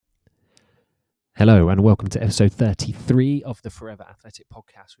Hello and welcome to episode 33 of the Forever Athletic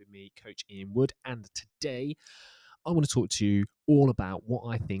podcast with me, Coach Ian Wood. And today I want to talk to you all about what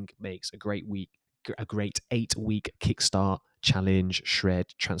I think makes a great 8-week kickstart, challenge, shred,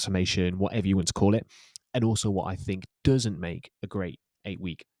 transformation, whatever you want to call it. And also what I think doesn't make a great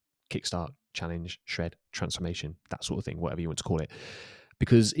 8-week kickstart, challenge, shred, transformation, that sort of thing, whatever you want to call it.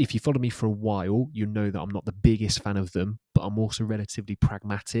 Because if you follow me for a while, you know that I'm not the biggest fan of them, but I'm also relatively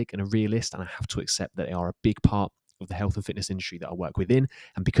pragmatic and a realist, and I have to accept that they are a big part of the health and fitness industry that I work within.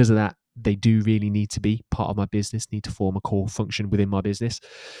 And because of that, they do really need to be part of my business, need to form a core function within my business.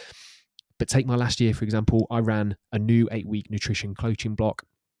 But take my last year, for example, I ran a new 8-week nutrition coaching block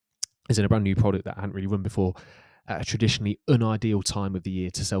as in a brand new product that I hadn't really run before at a traditionally unideal time of the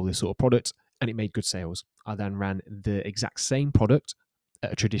year to sell this sort of product, and it made good sales. I then ran the exact same product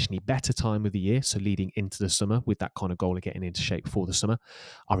at a traditionally better time of the year, so leading into the summer with that kind of goal of getting into shape for the summer.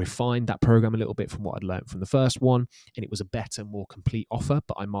 I refined that program a little bit from what I'd learned from the first one, and it was a better, more complete offer,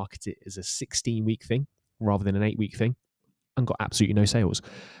 but I marketed it as a 16-week thing rather than an 8-week thing, and got absolutely no sales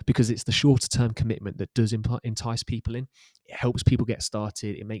because it's the shorter term commitment that does entice people in. It helps people get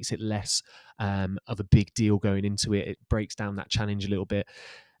started. It makes it less of a big deal going into it. It breaks down that challenge a little bit.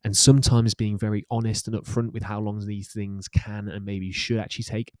 And sometimes being very honest and upfront with how long these things can and maybe should actually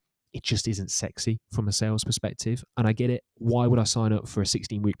take, it just isn't sexy from a sales perspective. And I get it. Why would I sign up for a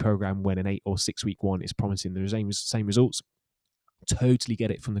 16-week program when an 8 or 6-week one is promising the same results? Totally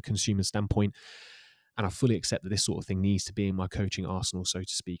get it from the consumer standpoint. And I fully accept that this sort of thing needs to be in my coaching arsenal, so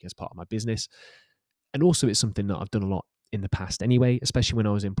to speak, as part of my business. And also it's something that I've done a lot in the past anyway, especially when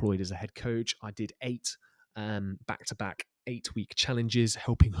I was employed as a head coach. I did 8 back-to-back 8-week challenges,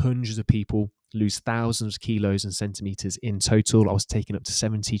 helping hundreds of people lose thousands of kilos and centimeters in total. I was taking up to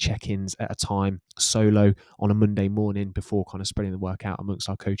 70 check-ins at a time, solo on a Monday morning before kind of spreading the work out amongst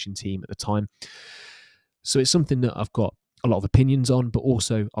our coaching team at the time. So it's something that I've got a lot of opinions on, but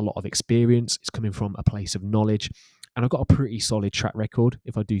also a lot of experience. It's coming from a place of knowledge. And I've got a pretty solid track record,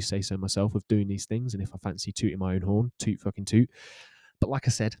 if I do say so myself, of doing these things. And if I fancy tooting my own horn, toot fucking toot. But like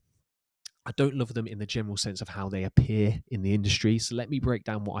I said, I don't love them in the general sense of how they appear in the industry. So let me break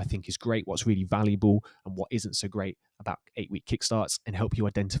down what I think is great, what's really valuable, and what isn't so great about 8-week kickstarts, and help you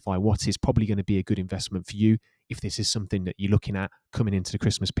identify what is probably going to be a good investment for you if this is something that you're looking at coming into the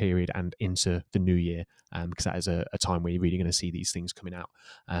Christmas period and into the new year, because that is a time where you're really going to see these things coming out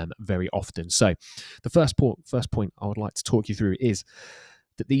very often. So the first point I would like to talk you through is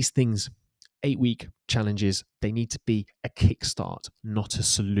that these things, 8-week challenges, they need to be a kickstart, not a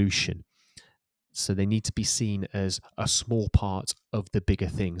solution. So they need to be seen as a small part of the bigger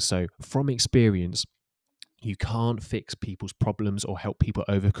thing. So from experience, you can't fix people's problems or help people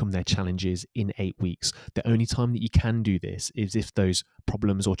overcome their challenges in 8 weeks. The only time that you can do this is if those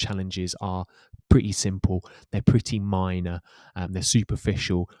problems or challenges are pretty simple, they're pretty minor, they're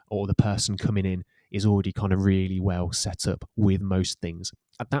superficial, or the person coming in is already kind of really well set up with most things.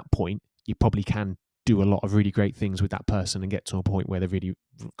 At that point, you probably can do a lot of really great things with that person and get to a point where they're really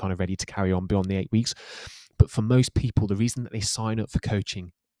kind of ready to carry on beyond the 8 weeks. But for most people, the reason that they sign up for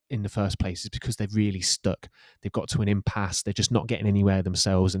coaching in the first place is because they're really stuck. They've got to an impasse. They're just not getting anywhere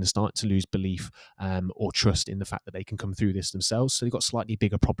themselves, and they're starting to lose belief or trust in the fact that they can come through this themselves. So they've got slightly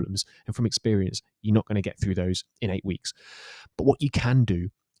bigger problems. And from experience, you're not going to get through those in 8 weeks. But what you can do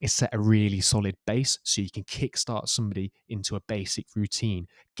is set a really solid base so you can kickstart somebody into a basic routine,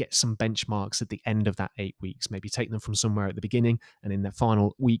 get some benchmarks at the end of that 8 weeks, maybe take them from somewhere at the beginning, and in the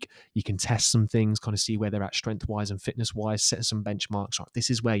final week, you can test some things, kind of see where they're at strength-wise and fitness-wise, set some benchmarks. Right,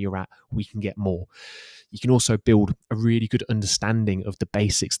 this is where you're at, we can get more. You can also build a really good understanding of the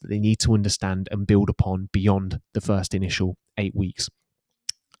basics that they need to understand and build upon beyond the first initial 8 weeks,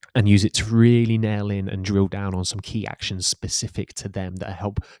 and use it to really nail in and drill down on some key actions specific to them that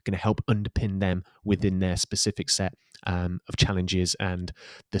are going to help underpin them within their specific set of challenges and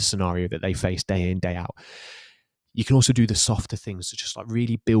the scenario that they face day in, day out. You can also do the softer things to just like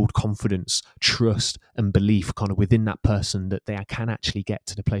really build confidence, trust, and belief kind of within that person that they can actually get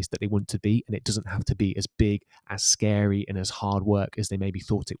to the place that they want to be. And it doesn't have to be as big, as scary, and as hard work as they maybe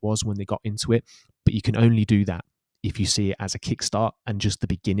thought it was when they got into it. But you can only do that if you see it as a kickstart and just the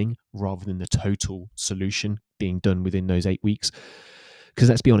beginning rather than the total solution being done within those 8 weeks. Because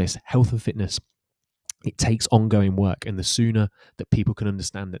let's be honest, health and fitness, it takes ongoing work. And the sooner that people can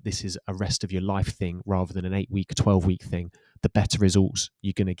understand that this is a rest of your life thing rather than an 8-week, 12-week thing, the better results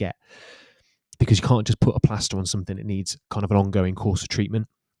you're going to get. Because you can't just put a plaster on something that needs kind of an ongoing course of treatment.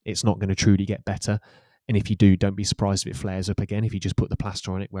 It's not going to truly get better. And if you do, don't be surprised if it flares up again if you just put the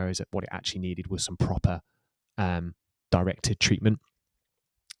plaster on it, whereas what it actually needed was some proper directed treatment.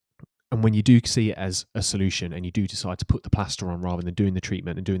 And when you do see it as a solution and you do decide to put the plaster on rather than doing the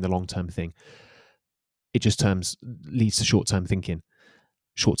treatment and doing the long-term thing, it just leads to short-term thinking,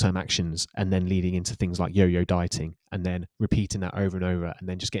 short-term actions, and then leading into things like yo-yo dieting, and then repeating that over and over, and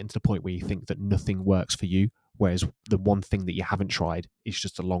then just getting to the point where you think that nothing works for you, whereas the one thing that you haven't tried is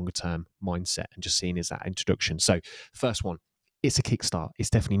just a longer-term mindset and just seeing as that introduction. So first one, it's a kickstart. It's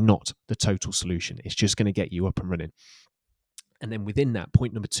definitely not the total solution. It's just going to get you up and running. And then within that,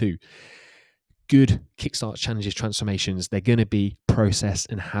 point number 2, good kickstart challenges, transformations, they're going to be process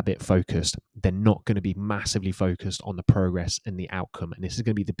and habit focused. They're not going to be massively focused on the progress and the outcome. And this is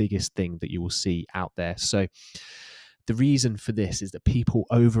going to be the biggest thing that you will see out there. So the reason for this is that people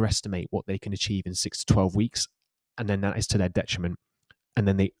overestimate what they can achieve in 6 to 12 weeks, and then that is to their detriment. And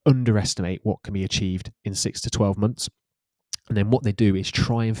then they underestimate what can be achieved in 6 to 12 months. And then what they do is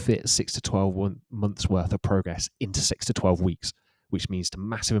try and fit 6 to 12 months worth of progress into 6 to 12 weeks, which means to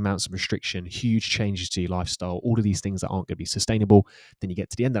massive amounts of restriction, huge changes to your lifestyle, all of these things that aren't going to be sustainable. Then you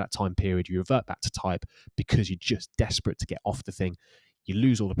get to the end of that time period, you revert back to type because you're just desperate to get off the thing. You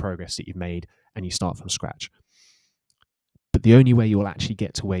lose all the progress that you've made and you start from scratch. But the only way you'll actually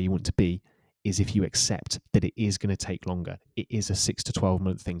get to where you want to be is if you accept that it is going to take longer. It is a 6 to 12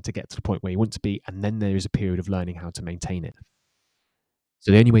 month thing to get to the point where you want to be. And then there is a period of learning how to maintain it.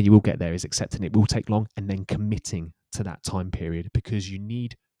 So the only way you will get there is accepting it will take long and then committing to that time period, because you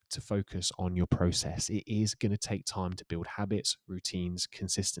need to focus on your process. It is going to take time to build habits, routines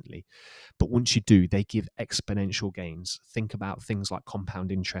consistently. But once you do, they give exponential gains. Think about things like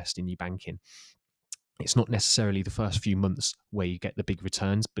compound interest in your banking. It's not necessarily the first few months where you get the big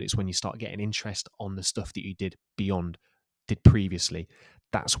returns, but it's when you start getting interest on the stuff that you did previously.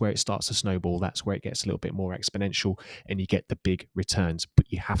 That's where it starts to snowball. That's where it gets a little bit more exponential and you get the big returns. But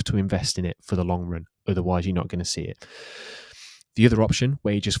you have to invest in it for the long run. Otherwise, you're not going to see it. The other option,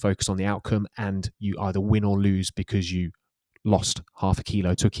 where you just focus on the outcome and you either win or lose because you lost half a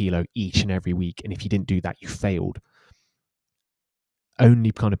kilo to a kilo each and every week. And if you didn't do that, you failed.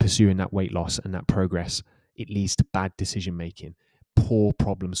 Only kind of pursuing that weight loss and that progress, it leads to bad decision making, poor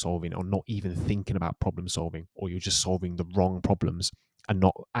problem solving, or not even thinking about problem solving, or you're just solving the wrong problems and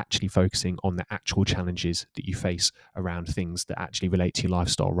not actually focusing on the actual challenges that you face around things that actually relate to your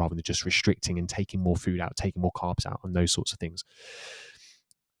lifestyle, rather than just restricting and taking more food out, taking more carbs out, and those sorts of things.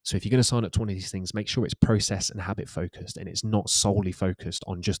 So if you're going to sign up to one of these things, make sure it's process and habit focused and it's not solely focused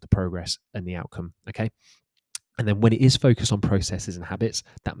on just the progress and the outcome. Okay. And then when it is focused on processes and habits,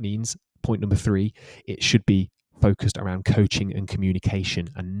 that means point number 3, it should be focused around coaching and communication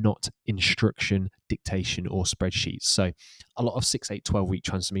and not instruction, dictation, or spreadsheets. So a lot of 6, 8, 12-week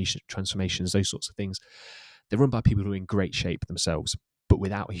transformations, those sorts of things, they're run by people who are in great shape themselves, but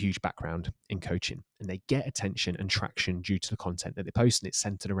without a huge background in coaching. And they get attention and traction due to the content that they post, and it's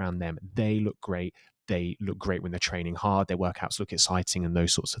centered around them. They look great. They look great when they're training hard. Their workouts look exciting and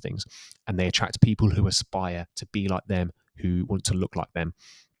those sorts of things. And they attract people who aspire to be like them, who want to look like them.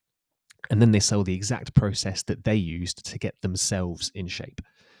 And then they sell the exact process that they used to get themselves in shape.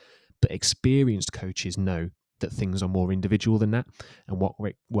 But experienced coaches know that things are more individual than that. And what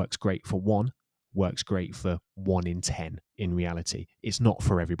works great for one works great for 1 in 10 in reality. It's not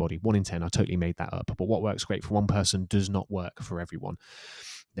for everybody. 1 in 10, I totally made that up. But what works great for one person does not work for everyone.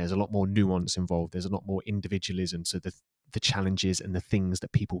 There's a lot more nuance involved. There's a lot more individualism to the challenges and the things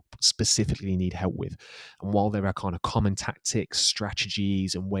that people specifically need help with. And while there are kind of common tactics,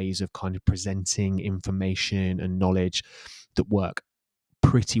 strategies, and ways of kind of presenting information and knowledge that work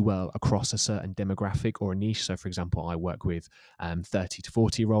pretty well across a certain demographic or a niche. So for example, I work with 30 to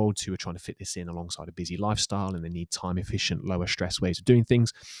 40 year olds who are trying to fit this in alongside a busy lifestyle, and they need time efficient, lower stress ways of doing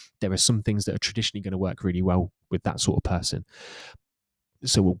things. There are some things that are traditionally going to work really well with that sort of person.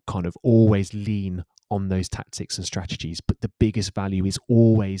 So we'll kind of always lean on those tactics and strategies, but the biggest value is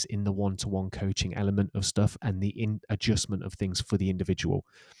always in the one-to-one coaching element of stuff and the adjustment of things for the individual.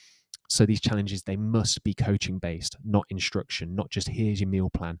 So these challenges, they must be coaching based, not instruction, not just here's your meal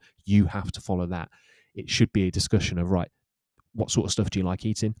plan, you have to follow that. It should be a discussion of, right, what sort of stuff do you like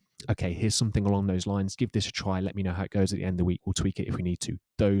eating? Okay, here's something along those lines. Give this a try. Let me know how it goes at the end of the week. We'll tweak it if we need to.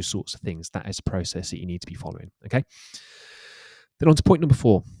 Those sorts of things. That is a process that you need to be following. Okay. Then on to point number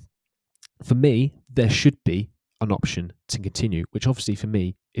 4. For me, there should be an option to continue, which obviously for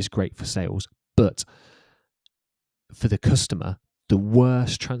me is great for sales. But for the customer, the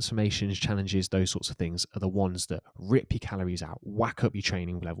worst transformations, challenges, those sorts of things are the ones that rip your calories out, whack up your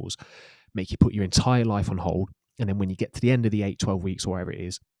training levels, make you put your entire life on hold. And then when you get to the end of the 8, 12 weeks or whatever it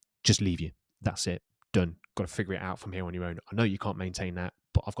is, just leave you. That's it. Done. Got to figure it out from here on your own. I know you can't maintain that,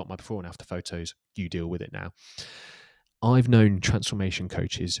 but I've got my before and after photos. You deal with it now. I've known transformation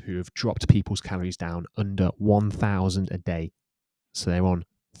coaches who have dropped people's calories down under 1,000 a day. So they're on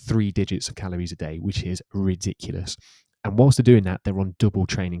 3 digits of calories a day, which is ridiculous. And whilst they're doing that, they're on double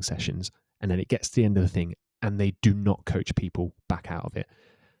training sessions. And then it gets to the end of the thing and they do not coach people back out of it.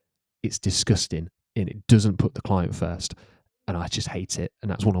 It's disgusting and it doesn't put the client first. And I just hate it.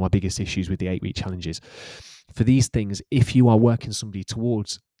 And that's one of my biggest issues with the 8-week challenges. For these things, if you are working somebody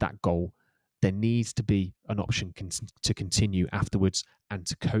towards that goal, there needs to be an option to continue afterwards and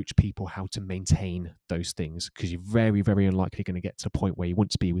to coach people how to maintain those things, because you're very, very unlikely going to get to the point where you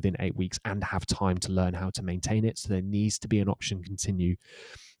want to be within 8 weeks and have time to learn how to maintain it. So there needs to be an option continue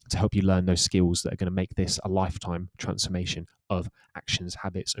to help you learn those skills that are going to make this a lifetime transformation of actions,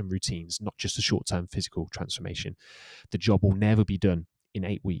 habits, and routines, not just a short-term physical transformation. The job will never be done in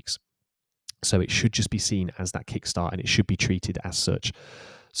 8 weeks. So it should just be seen as that kickstart and it should be treated as such.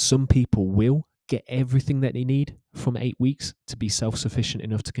 Some people will get everything that they need from 8 weeks to be self-sufficient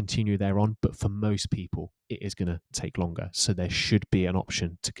enough to continue thereon, but for most people, it is going to take longer. So there should be an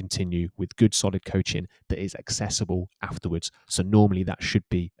option to continue with good, solid coaching that is accessible afterwards. So normally that should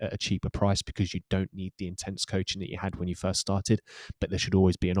be at a cheaper price because you don't need the intense coaching that you had when you first started, but there should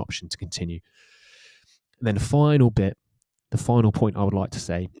always be an option to continue. And then the final point I would like to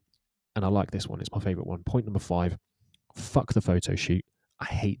say, and I like this one, it's my favorite one. Point number 5, fuck the photo shoot. I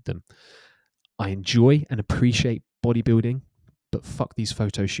hate them. I enjoy and appreciate bodybuilding, but fuck these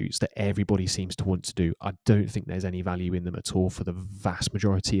photo shoots that everybody seems to want to do. I don't think there's any value in them at all for the vast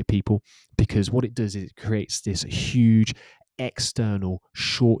majority of people, because what it does is it creates this huge external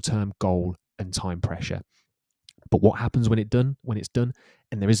short-term goal and time pressure. But what happens when it's done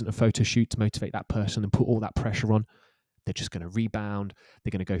and there isn't a photo shoot to motivate that person and put all that pressure on? They're just going to rebound.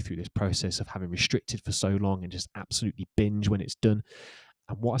 They're going to go through this process of having restricted for so long and just absolutely binge when it's done.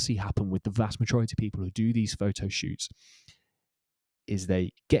 And what I see happen with the vast majority of people who do these photo shoots is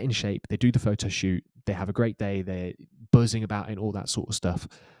they get in shape, they do the photo shoot, they have a great day, they're buzzing about it and all that sort of stuff.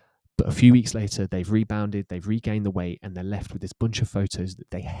 But a few weeks later, they've rebounded, they've regained the weight, and they're left with this bunch of photos that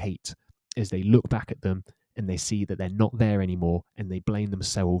they hate as they look back at them and they see that they're not there anymore and they blame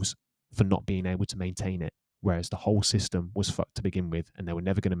themselves for not being able to maintain it. Whereas the whole system was fucked to begin with and they were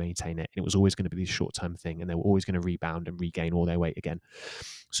never going to maintain it. And it was always going to be this short-term thing and they were always going to rebound and regain all their weight again.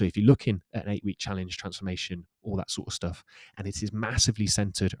 So if you're looking at an 8-week challenge, transformation, all that sort of stuff, and it is massively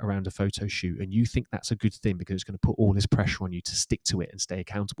centered around a photo shoot and you think that's a good thing because it's going to put all this pressure on you to stick to it and stay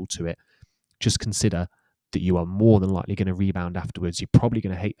accountable to it, just consider that you are more than likely going to rebound afterwards. You're probably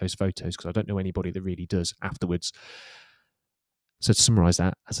going to hate those photos because I don't know anybody that really does afterwards. So to summarize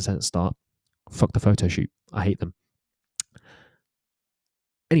that, as I said at the start, fuck the photo shoot. I hate them.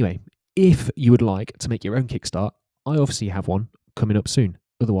 Anyway, if you would like to make your own Kickstart, I obviously have one coming up soon.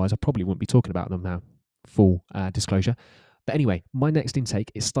 Otherwise, I probably wouldn't be talking about them now. Full disclosure. But anyway, my next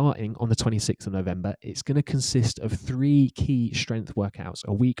intake is starting on the 26th of November. It's going to consist of 3 key strength workouts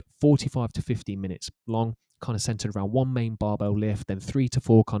a week, 45 to 50 minutes long, kind of centered around one main barbell lift, then 3 to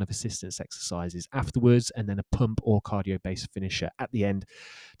 4 kind of assistance exercises afterwards, and then a pump or cardio-based finisher at the end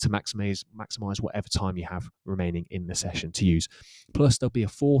to maximize whatever time you have remaining in the session to use. Plus, there'll be a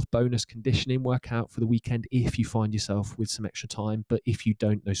 4th bonus conditioning workout for the weekend if you find yourself with some extra time. But if you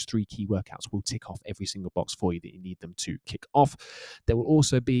don't, those 3 key workouts will tick off every single box for you that you need them to kick off. There will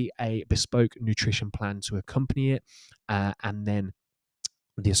also be a bespoke nutrition plan to accompany it, and then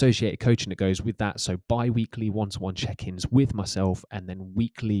the associated coaching that goes with that. So bi-weekly one-to-one check-ins with myself and then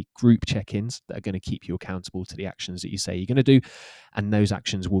weekly group check-ins that are going to keep you accountable to the actions that you say you're going to do. And those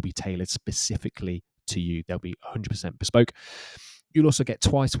actions will be tailored specifically to you. They'll be 100% bespoke. You'll also get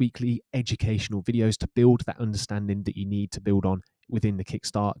twice weekly educational videos to build that understanding that you need to build on within the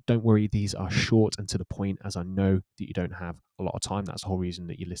Kickstart. Don't worry, these are short and to the point, as I know that you don't have a lot of time. That's the whole reason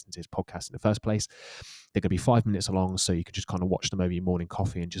that you listen to this podcast in the first place. They're going to be 5 minutes long, so you can just kind of watch them over your morning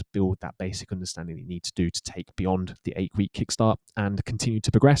coffee and just build that basic understanding that you need to do to take beyond the 8-week Kickstart and continue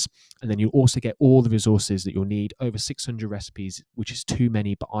to progress. And then you'll also get all the resources that you'll need, over 600 recipes, which is too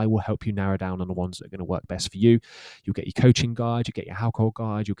many, but I will help you narrow down on the ones that are going to work best for you. You'll get your coaching guide, you'll get your alcohol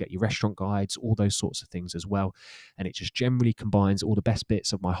guide, you'll get your restaurant guides, all those sorts of things as well. And it just generally combines all the best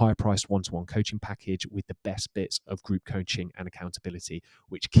bits of my high-priced one-to-one coaching package with the best bits of group coaching and accountability,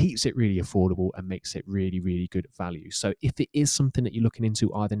 which keeps it really affordable and makes it really, really good value. So if it is something that you're looking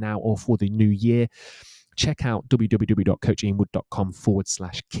into either now or for the new year, check out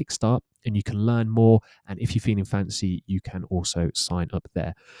www.coachianwood.com/kickstart and you can learn more. And if you're feeling fancy, you can also sign up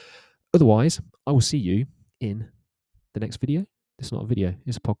there. Otherwise, I will see you in the next video. It's not a video,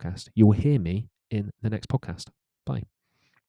 it's a podcast. You will hear me in the next podcast. Bye.